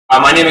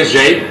My name is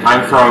Jay.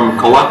 I'm from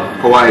COA.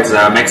 COA is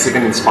a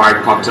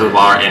Mexican-inspired cocktail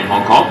bar in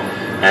Hong Kong.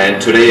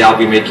 And today I'll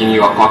be making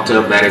you a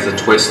cocktail that is a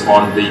twist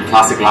on the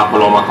classic La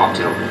Paloma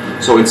cocktail.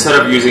 So instead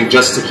of using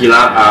just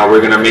tequila, we're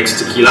going to mix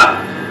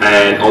tequila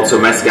and also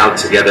mezcal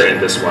together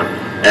in this one.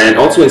 And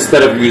also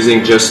instead of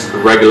using just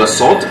regular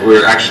salt,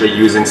 we're actually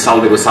using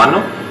sal de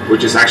gusano,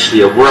 which is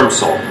actually a worm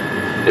salt.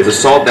 It's a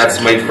salt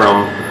that's made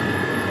from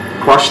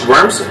crushed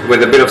worms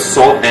with a bit of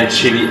salt and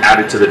chili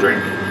added to the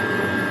drink.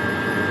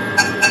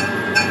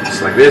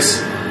 Like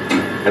this,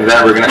 and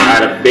then we're going to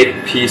add a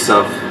big piece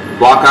of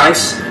block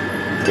ice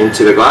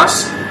into the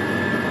glass.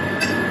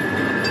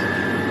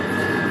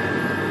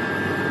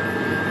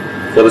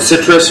 For the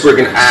citrus, we're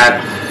going to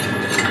add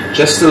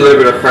just a little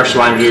bit of fresh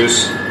lime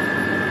juice.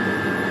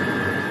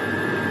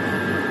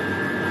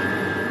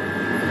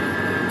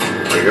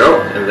 There you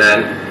go. And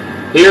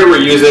then here we're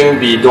using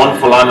the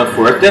Don Fulano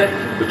Fuerte,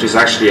 which is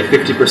actually a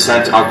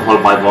 50% alcohol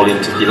by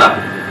volume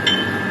tequila.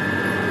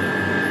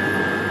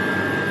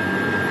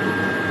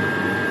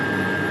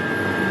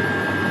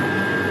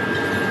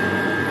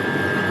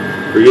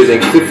 We're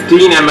using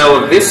 15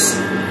 ml of this,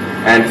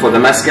 and for the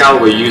mezcal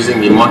we're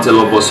using the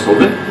Montelobos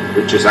Joven,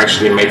 which is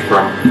actually made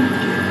from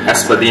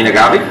espadín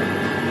agave.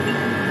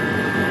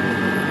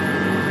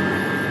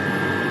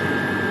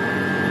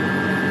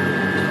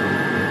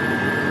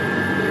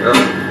 There you go.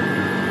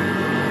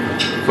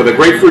 For the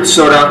grapefruit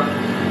soda,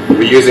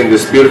 we're using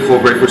this beautiful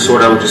grapefruit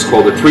soda, which is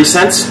called the 3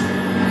 cents.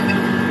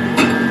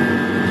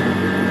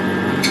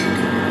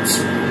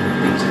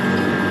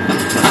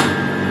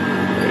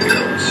 There you go.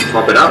 Let's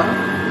top it up.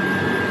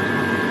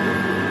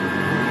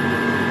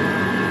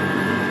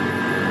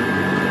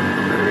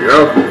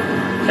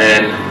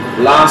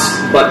 And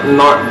last but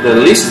not the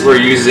least, we're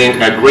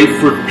using a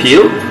grapefruit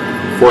peel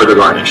for the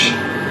garnish.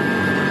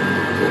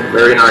 So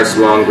very nice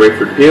long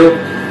grapefruit peel.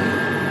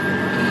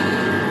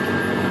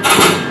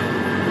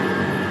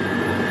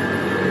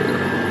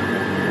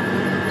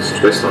 Just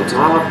twist on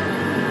top.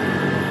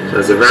 So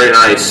it's a very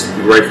nice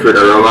grapefruit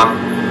aroma.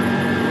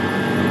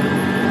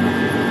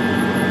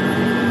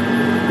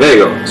 There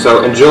you go.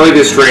 So enjoy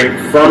this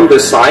drink from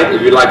this side.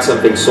 If you like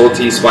something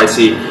salty,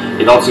 spicy,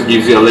 it also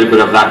gives you a little bit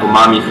of that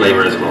umami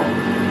flavor as well.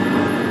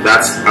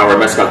 That's our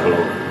mezcal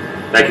Paloma.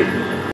 Thank you.